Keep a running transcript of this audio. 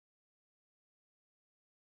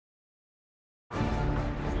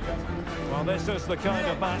Well, this is the kind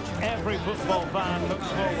of match every football fan looks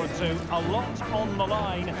forward to. A lot on the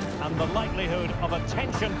line and the likelihood of a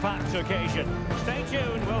tension-packed occasion. Stay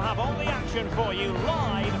tuned, we'll have all the action for you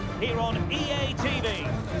live here on EA TV.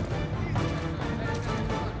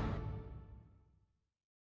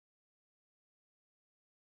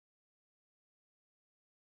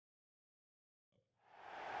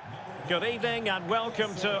 Good evening and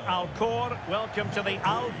welcome to Al Khor. Welcome to the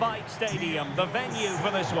Al Bayt Stadium, the venue for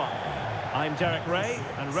this one. I'm Derek Ray,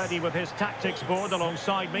 and ready with his tactics board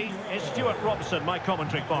alongside me is Stuart Robson, my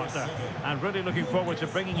commentary partner. And really looking forward to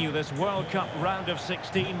bringing you this World Cup round of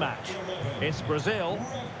 16 match. It's Brazil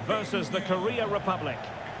versus the Korea Republic.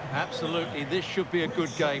 Absolutely, this should be a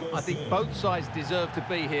good game. I think both sides deserve to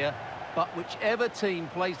be here, but whichever team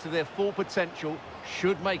plays to their full potential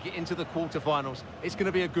should make it into the quarterfinals. It's going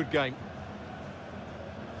to be a good game.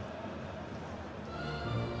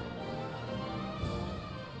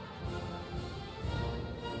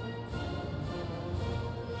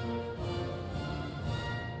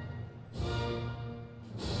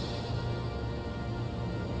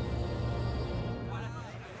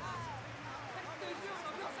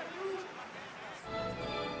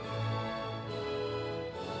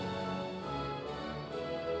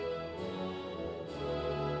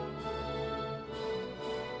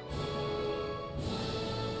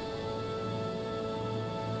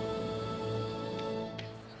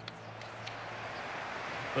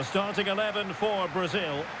 The starting 11 for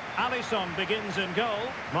Brazil. Alisson begins in goal.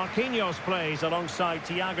 Marquinhos plays alongside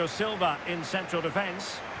Thiago Silva in central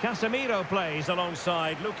defence. Casemiro plays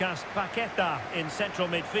alongside Lucas Paqueta in central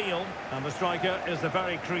midfield. And the striker is the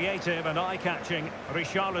very creative and eye-catching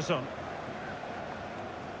Richarlison.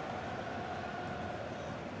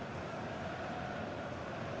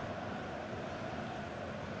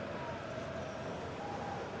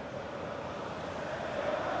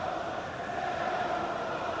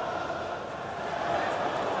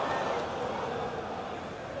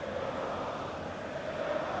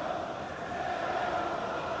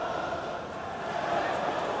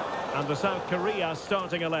 And the South Korea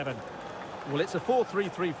starting 11. Well, it's a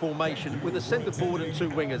 4-3-3 formation with a centre forward and two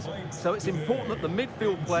wingers. So it's important that the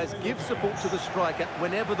midfield players give support to the striker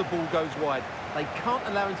whenever the ball goes wide. They can't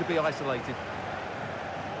allow him to be isolated.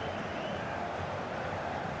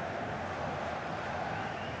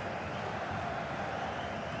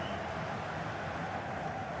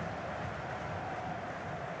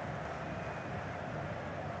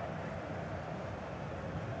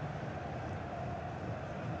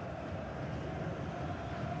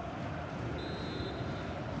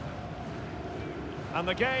 And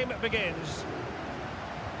the game begins.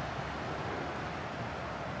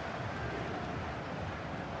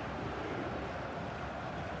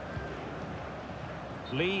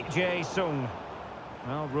 Lee Jae-sung.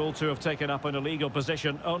 Well, ruled to have taken up an illegal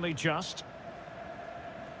position, only just.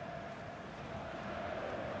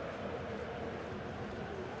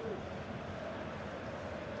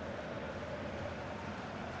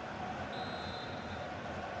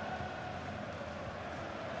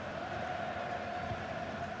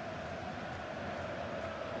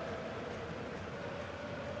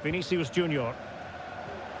 Vinicius Junior.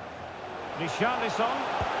 Richarlison.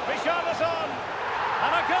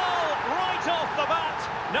 And a goal right off the bat.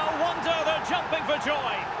 No wonder they're jumping for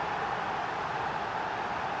joy.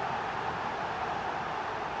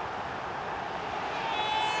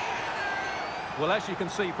 Well, as you can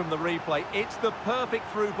see from the replay, it's the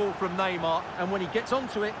perfect through ball from Neymar, and when he gets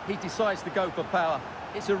onto it, he decides to go for power.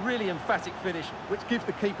 It's a really emphatic finish, which gives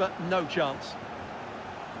the keeper no chance.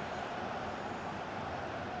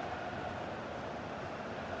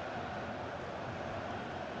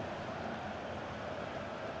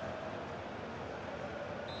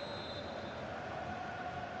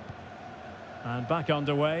 And back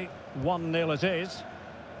underway, 1-0 it is.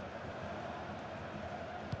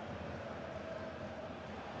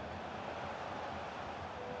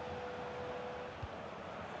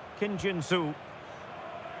 Kim Jin-soo.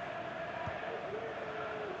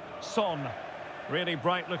 Son. Really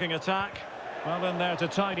bright-looking attack. Well in there to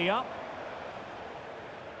tidy up.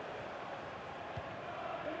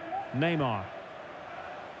 Neymar.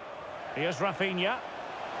 Here's Rafinha.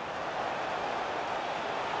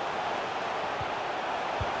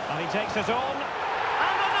 And he takes it on.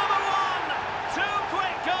 And another one! Two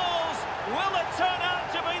quick goals! Will it turn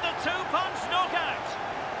out to be the two-punch knockout?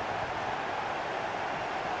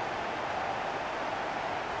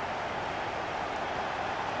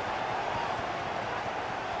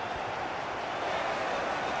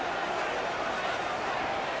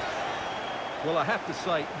 Well, I have to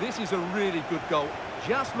say, this is a really good goal.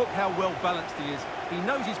 Just look how well balanced he is. He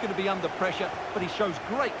knows he's going to be under pressure, but he shows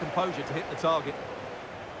great composure to hit the target.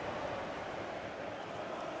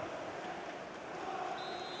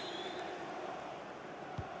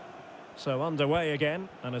 So underway again,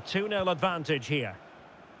 and a 2-0 advantage here.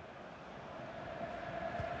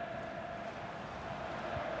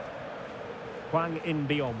 Hwang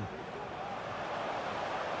In-beom.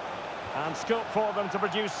 And scope for them to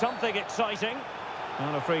produce something exciting.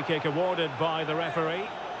 And a free kick awarded by the referee.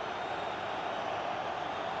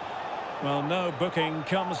 Well, no booking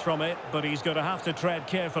comes from it, but he's going to have to tread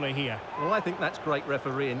carefully here. Well, I think that's great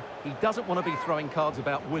refereeing. He doesn't want to be throwing cards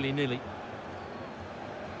about willy-nilly.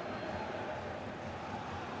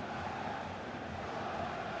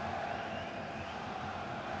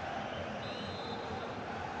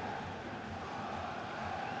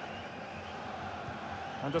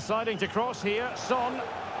 And deciding to cross here, Son.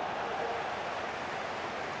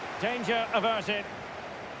 Danger averted.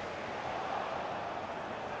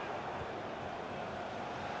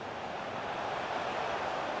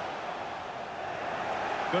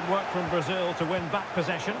 Good work from Brazil to win back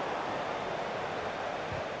possession.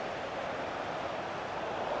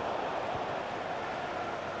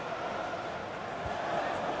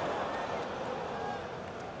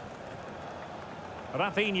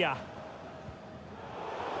 Rafinha.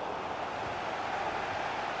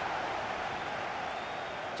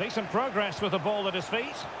 Decent progress with the ball at his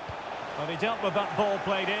feet. But he dealt with that ball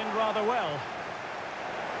played in rather well.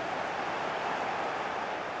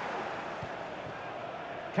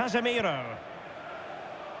 Casemiro.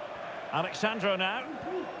 Alexandro now.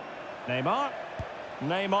 Neymar.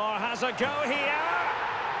 Neymar has a go here.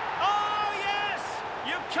 Oh, yes!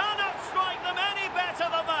 You cannot strike them any better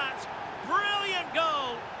than that. Brilliant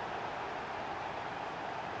goal.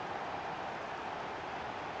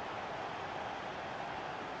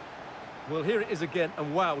 Well, here it is again,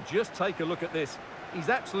 and wow, just take a look at this. He's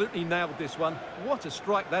absolutely nailed this one. What a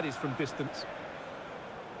strike that is from distance.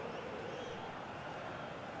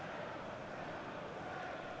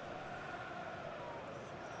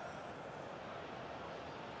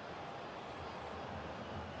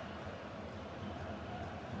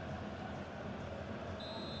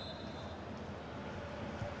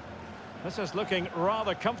 This is looking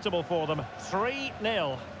rather comfortable for them.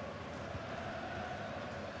 3-0.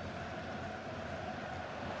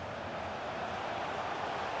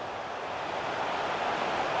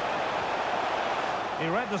 He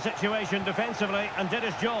read the situation defensively and did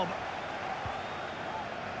his job.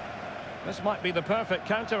 This might be the perfect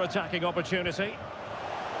counter-attacking opportunity.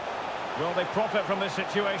 Will they profit from this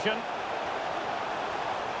situation?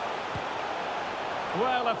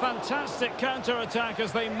 Well, a fantastic counter-attack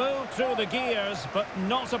as they move through the gears, but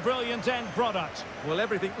not a brilliant end product. Well,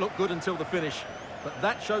 everything looked good until the finish, but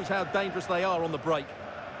that shows how dangerous they are on the break.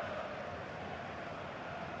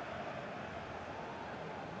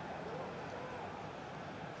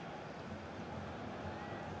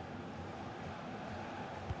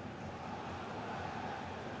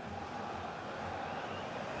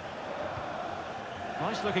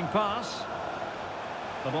 Nice looking pass.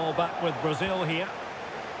 The ball back with Brazil here.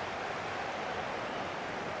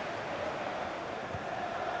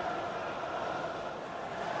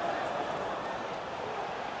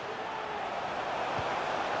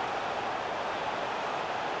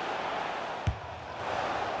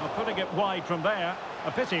 Well, putting it wide from there.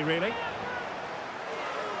 A pity, really.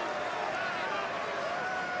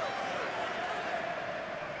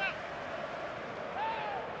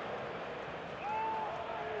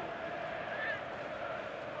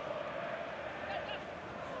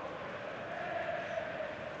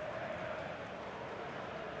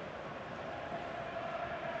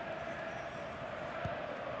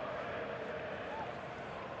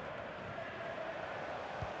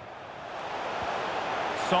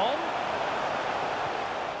 Son.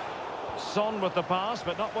 Son with the pass,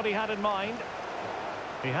 but not what he had in mind.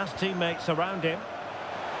 He has teammates around him.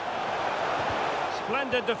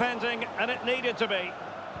 Splendid defending, and it needed to be.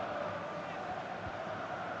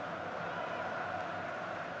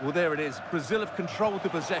 Well, there it is. Brazil have controlled the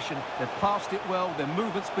possession. They've passed it well, their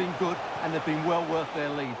movement's been good, and they've been well worth their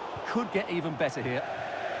lead. Could get even better here.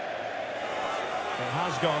 It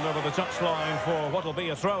has gone over the touchline for what will be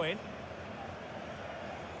a throw-in.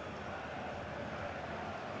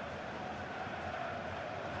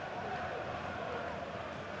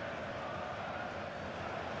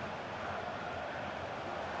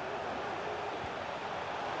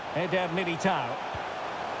 Eder Militao.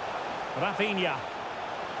 Rafinha.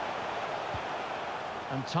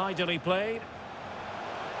 And tidily played.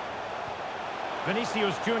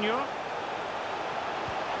 Vinicius Junior.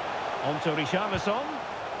 On to Richarlison.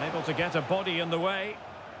 Able to get a body in the way.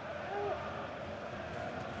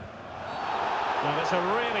 Now, it's a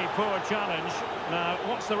really poor challenge. Now,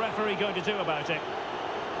 what's the referee going to do about it?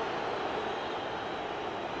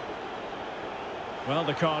 Well,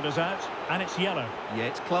 the card is out, and it's yellow. Yeah,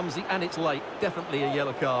 it's clumsy and it's late. Definitely a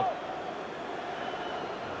yellow card.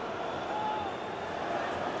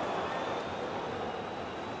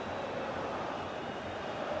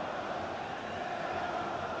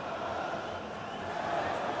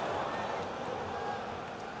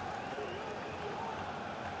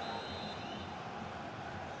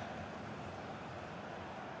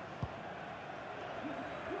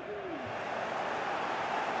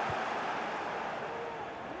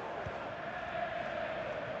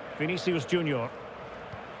 Vinicius Junior.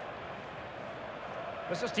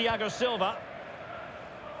 This is Thiago Silva.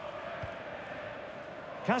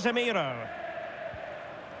 Casemiro.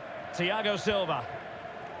 Thiago Silva.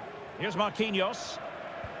 Here's Marquinhos.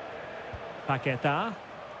 Paqueta.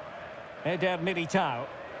 Eder Militao.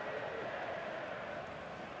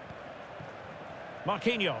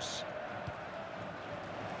 Marquinhos.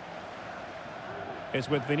 Is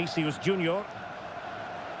with Vinicius Junior.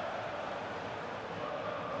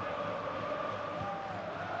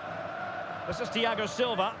 This is Thiago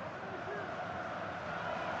Silva.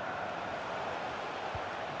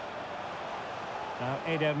 Now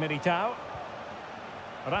Eder Militao.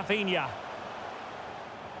 Rafinha.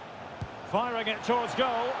 Firing it towards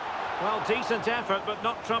goal. Well, decent effort, but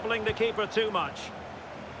not troubling the keeper too much.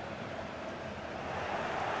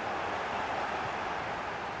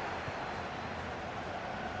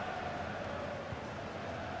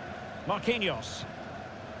 Marquinhos.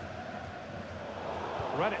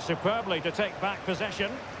 Read it superbly to take back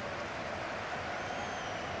possession.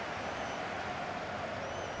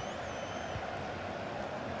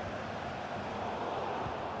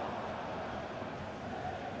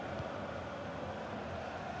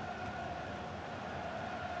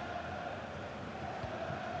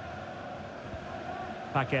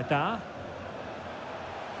 Paqueta.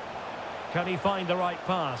 Can he find the right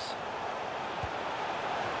pass?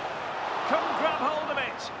 Couldn't grab hold of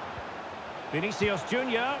it. Vinicius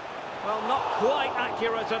Junior. Well, not quite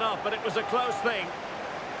accurate enough, but it was a close thing.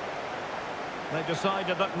 They've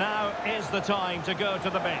decided that now is the time to go to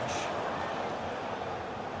the bench.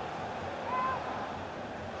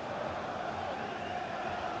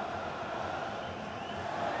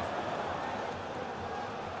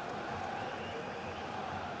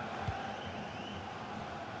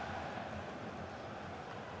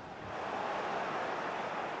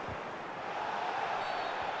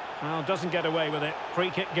 Well, doesn't get away with it.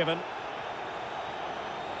 Free kick given.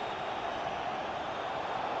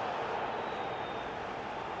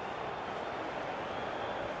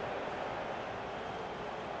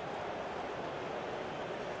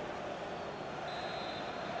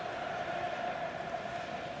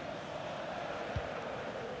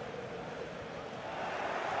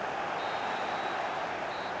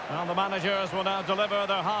 Well, the managers will now deliver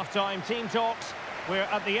their half-time team talks. We're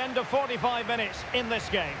at the end of 45 minutes in this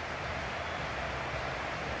game.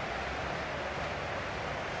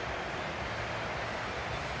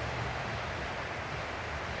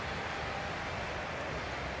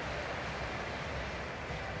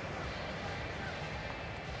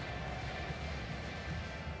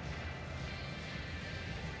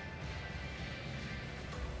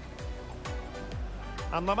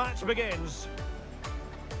 And the match begins.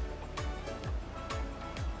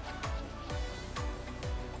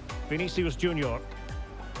 Vinicius Junior.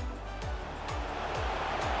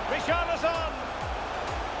 Richarlison!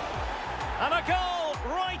 And a goal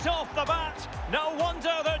right off the bat. No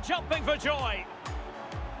wonder they're jumping for joy.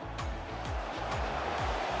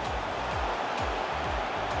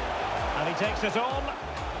 And he takes it on.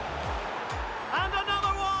 And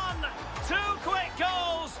another one! Two quick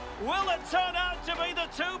goals! Will it turn out to be the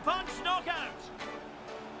two-punch knockout?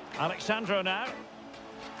 Alexandro now.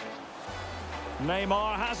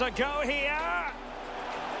 Neymar has a go here.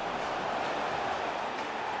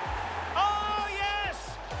 Oh,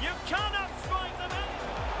 yes! You cannot strike them in.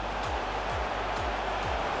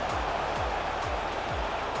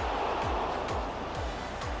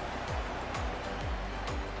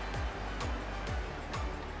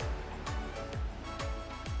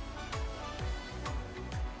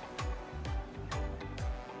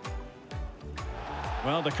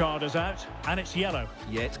 Well, the card is out, and it's yellow.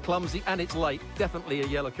 Yeah, it's clumsy and it's late. Definitely a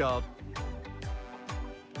yellow card.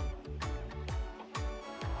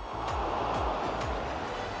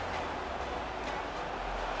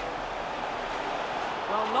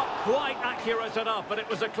 Well, not quite accurate enough, but it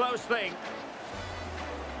was a close thing.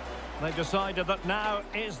 They've decided that now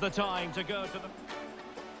is the time to go to the...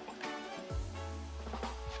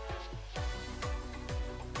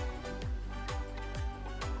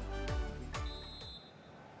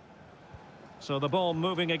 So the ball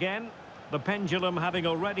moving again. The pendulum having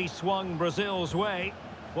already swung Brazil's way.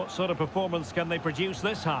 What sort of performance can they produce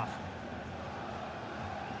this half?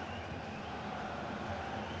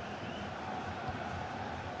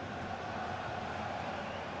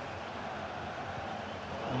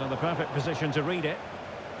 And in the perfect position to read it.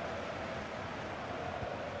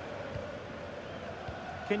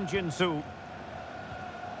 Kim Jin-soo.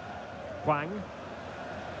 Hwang.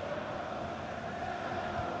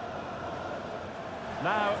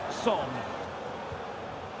 Now Son.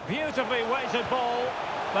 Beautifully weighted ball.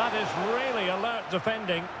 That is really alert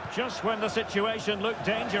defending, just when the situation looked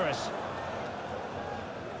dangerous.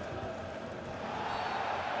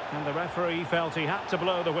 And the referee felt he had to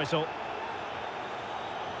blow the whistle.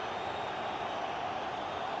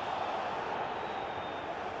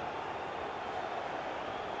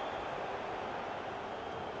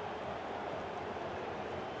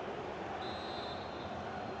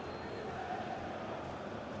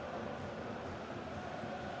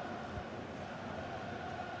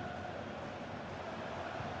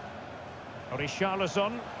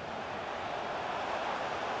 Richarlison.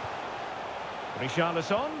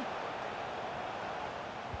 Richarlison.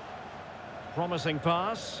 Promising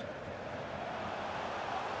pass.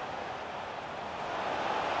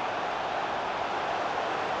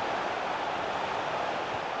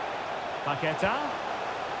 Paqueta.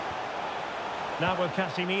 Now with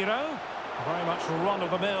Casemiro. Very much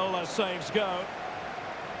run-of-the-mill as saves go.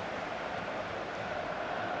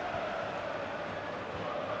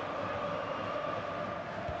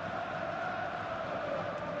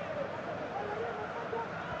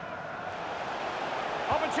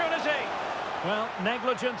 Opportunity. Well,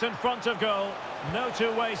 negligent in front of goal. No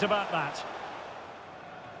two ways about that.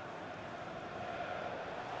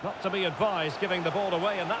 Not to be advised giving the ball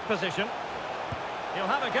away in that position. He'll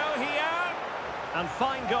have a go here. And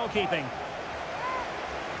fine goalkeeping.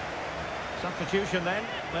 Substitution then.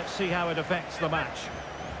 Let's see how it affects the match.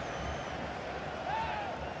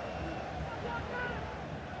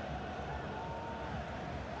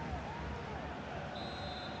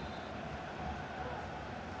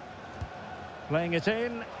 Playing it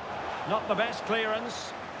in, not the best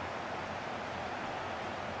clearance.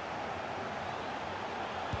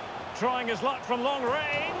 Trying his luck from long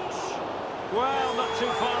range. Well, not too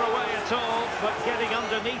far away at all, but getting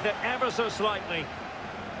underneath it ever so slightly.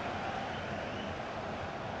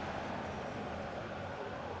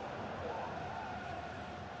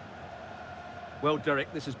 Well,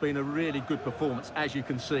 Derek, this has been a really good performance, as you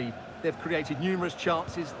can see. They've created numerous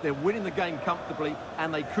chances, they're winning the game comfortably,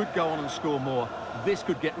 and they could go on and score more. This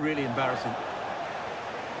could get really embarrassing.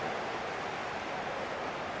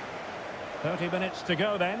 30 minutes to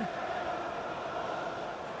go then.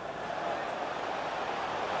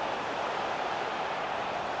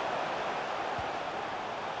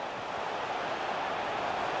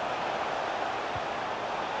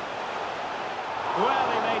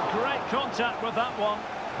 Well, he made great contact with that one,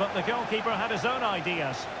 but the goalkeeper had his own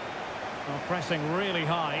ideas. Well, pressing really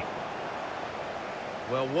high.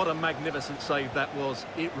 Well, what a magnificent save that was.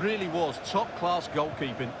 It really was top-class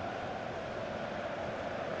goalkeeping.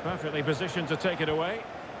 Perfectly positioned to take it away.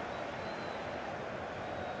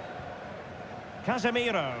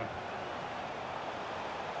 Casemiro.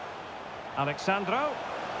 Alexandro.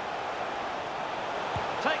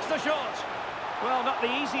 Takes the shot. Well, not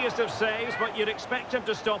the easiest of saves, but you'd expect him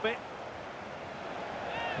to stop it.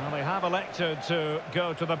 Well, they have elected to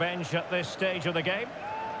go to the bench at this stage of the game.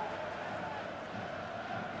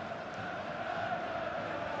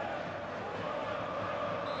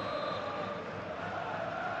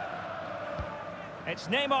 It's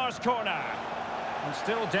Neymar's corner. And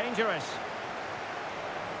still dangerous.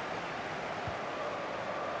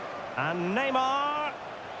 And Neymar.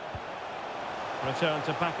 Return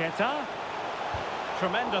to Paqueta.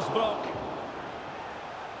 Tremendous block.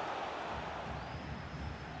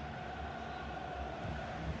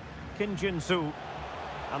 Kim Jin-soo.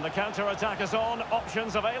 And the counter-attack is on.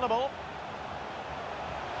 Options available.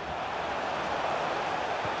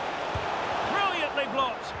 Brilliantly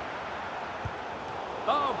blocked.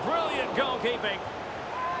 Oh, brilliant goalkeeping.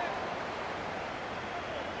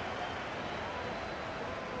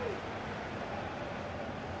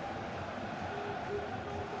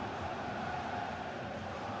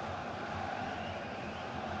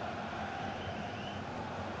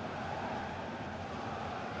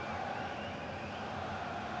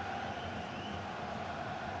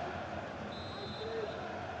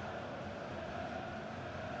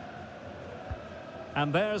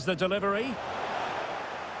 And there's the delivery.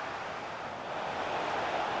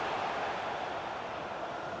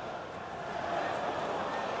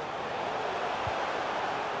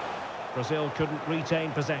 Brazil couldn't retain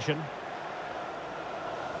possession.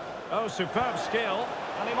 Oh, superb skill.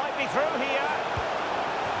 And he might be through here.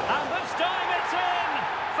 And this time it's in!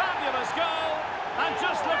 Fabulous goal. And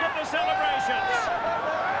just look at the celebrations.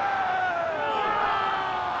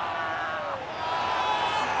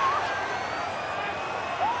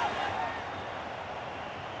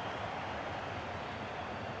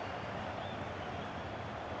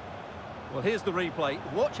 Well, here's the replay.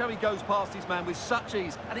 Watch how he goes past his man with such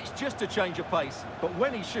ease, and it's just a change of pace. But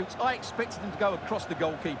when he shoots, I expected him to go across the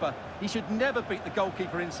goalkeeper. He should never beat the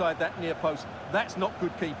goalkeeper inside that near post. That's not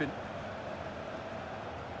good keeping.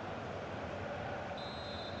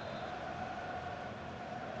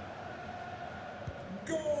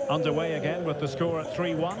 Underway again with the score at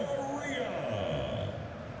 3-1.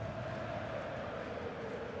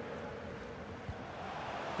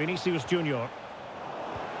 Vinicius Junior.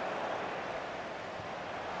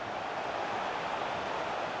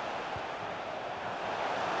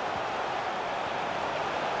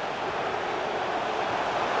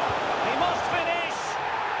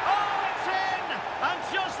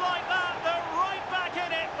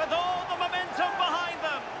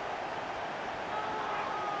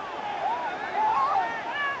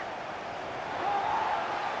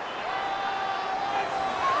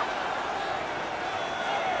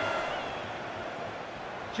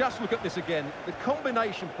 Just look at this again. The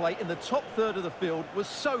combination play in the top third of the field was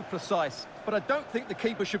so precise, but I don't think the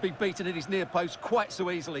keeper should be beaten at his near post quite so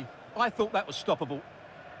easily. I thought that was stoppable.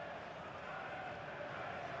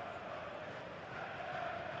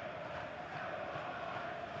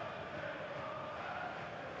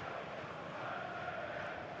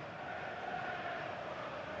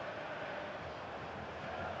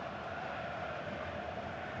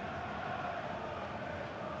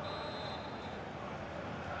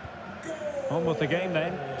 On with the game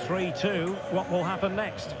then, 3-2. What will happen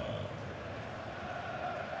next?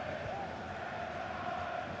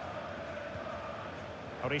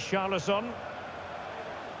 Richarlison.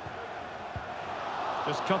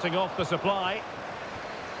 Just cutting off the supply.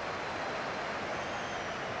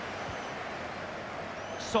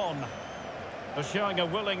 Son. They're showing a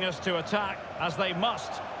willingness to attack, as they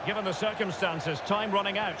must, given the circumstances. Time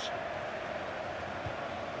running out.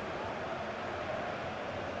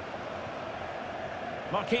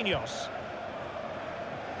 Marquinhos.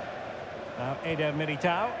 Now Eder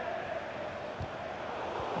Militao.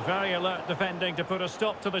 Very alert defending to put a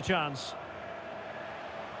stop to the chance.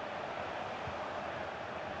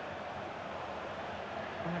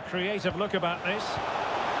 And a creative look about this.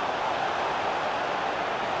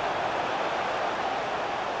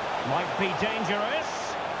 Might be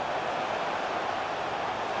dangerous.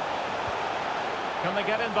 Can they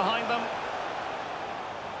get in behind them?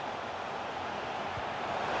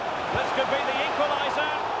 This could be the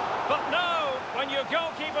equaliser, but no, when your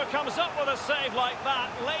goalkeeper comes up with a save like that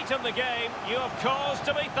late in the game, you have cause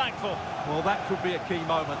to be thankful. Well, that could be a key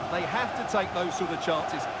moment. They have to take those sort of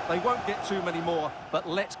chances. They won't get too many more, but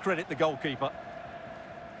let's credit the goalkeeper.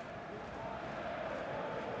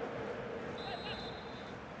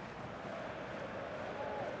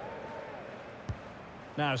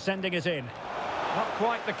 Now sending it in. Not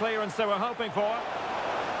quite the clearance they were hoping for.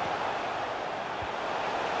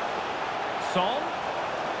 Son.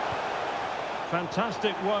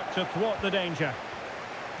 Fantastic work to thwart the danger.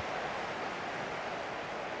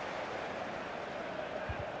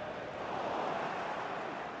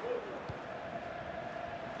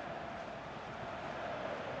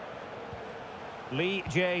 Lee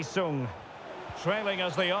Jae-sung. Trailing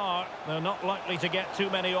as they are, they're not likely to get too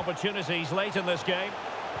many opportunities late in this game.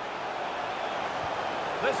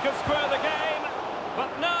 This could square the game, but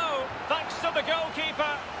no, thanks to the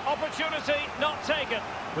goalkeeper, opportunity not taken.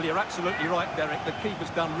 Well, you're absolutely right, Derek. The keeper's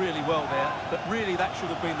done really well there, but really that should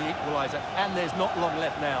have been the equaliser, and there's not long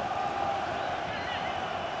left now.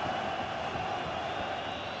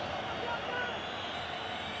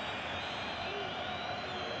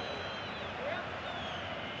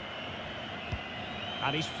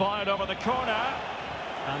 And he's fired over the corner,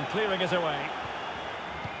 and clearing it away.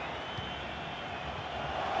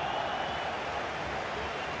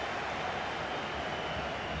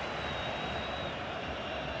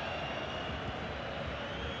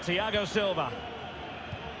 Thiago Silva.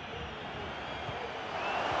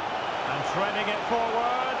 And treading it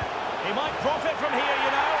forward. He might profit from here,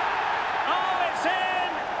 you know. Oh, it's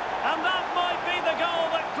in! And that might be the goal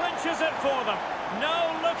that clinches it for them.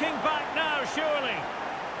 No looking back now, surely.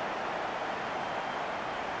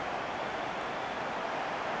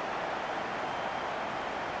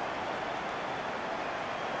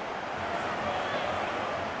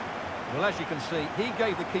 Well, as you can see, he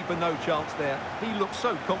gave the keeper no chance there. He looked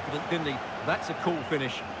so confident, didn't he? That's a cool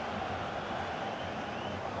finish.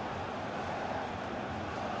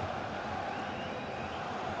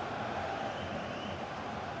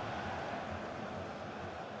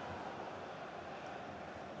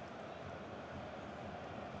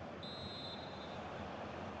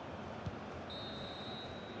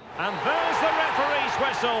 And there's the referee's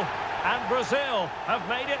whistle. And Brazil have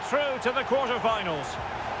made it through to the quarter-finals.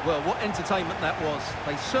 Well, what entertainment that was.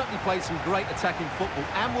 They certainly played some great attacking football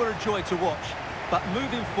and were a joy to watch. But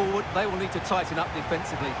moving forward, they will need to tighten up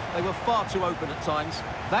defensively. They were far too open at times.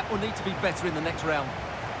 That will need to be better in the next round.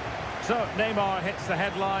 So, Neymar hits the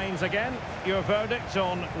headlines again. Your verdict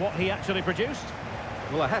on what he actually produced?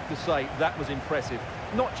 Well, I have to say, that was impressive.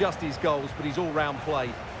 Not just his goals, but his all-round play.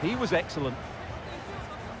 He was excellent.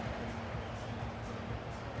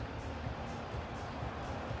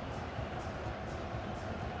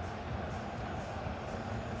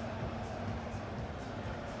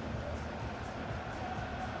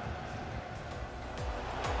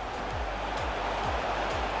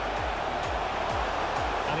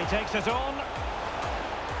 And he takes it on.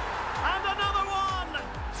 And another one!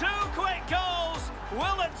 Two quick goals!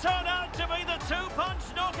 Will it turn out to be the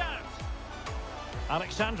two-punch knockout?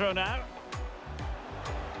 Alexandro now.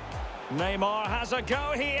 Neymar has a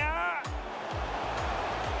go here.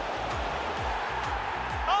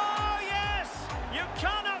 Oh, yes! You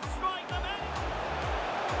cannot strike them in.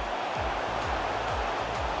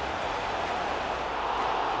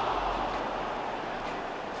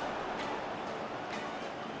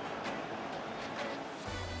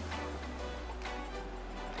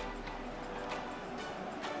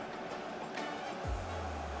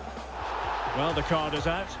 Well, the card is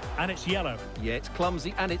out, and it's yellow. Yeah, it's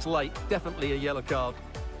clumsy and it's late. Definitely a yellow card.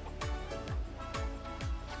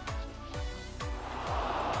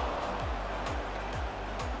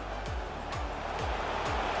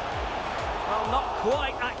 Well, not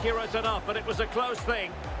quite accurate enough, but it was a close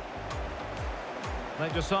thing. They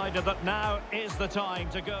decided that now is the time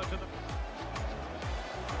to go to the...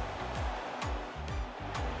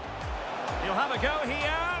 He'll have a go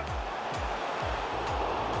here.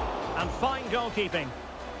 And fine goalkeeping.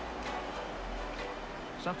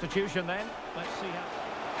 Substitution then. Let's see how...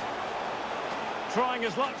 Trying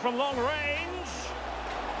his luck from long range.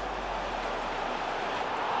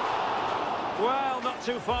 Well, not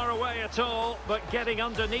too far away at all, but getting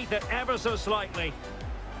underneath it ever so slightly.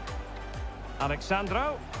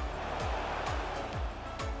 Alexandro.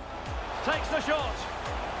 Takes the shot.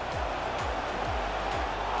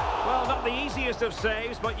 Well, not the easiest of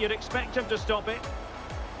saves, but you'd expect him to stop it.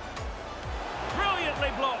 Brilliantly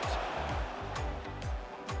blocked.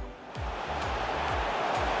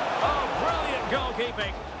 Oh, brilliant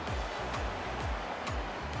goalkeeping.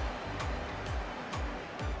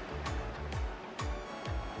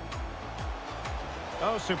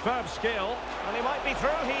 Oh, superb skill. And he might be through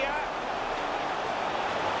here.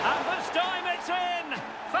 And this time it's in.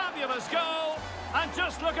 Fabulous goal. And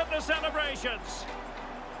just look at the celebrations.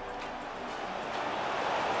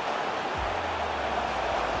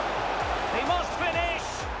 He must finish.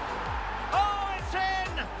 Oh, it's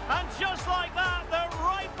in. And just like that, they're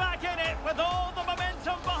right back in it with all the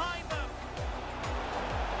momentum behind them.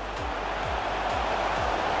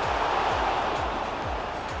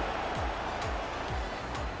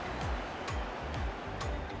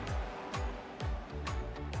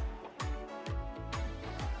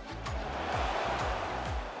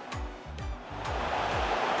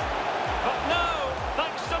 But no,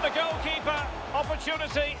 thanks to the goalkeeper,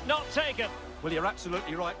 opportunity not taken. Well, you're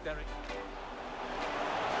absolutely right, Derek.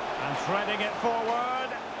 And threading it forward.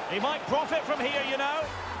 He might profit from here, you know.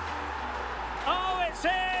 Oh, it's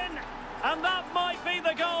in! And that might be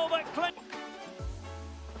the goal that clinched.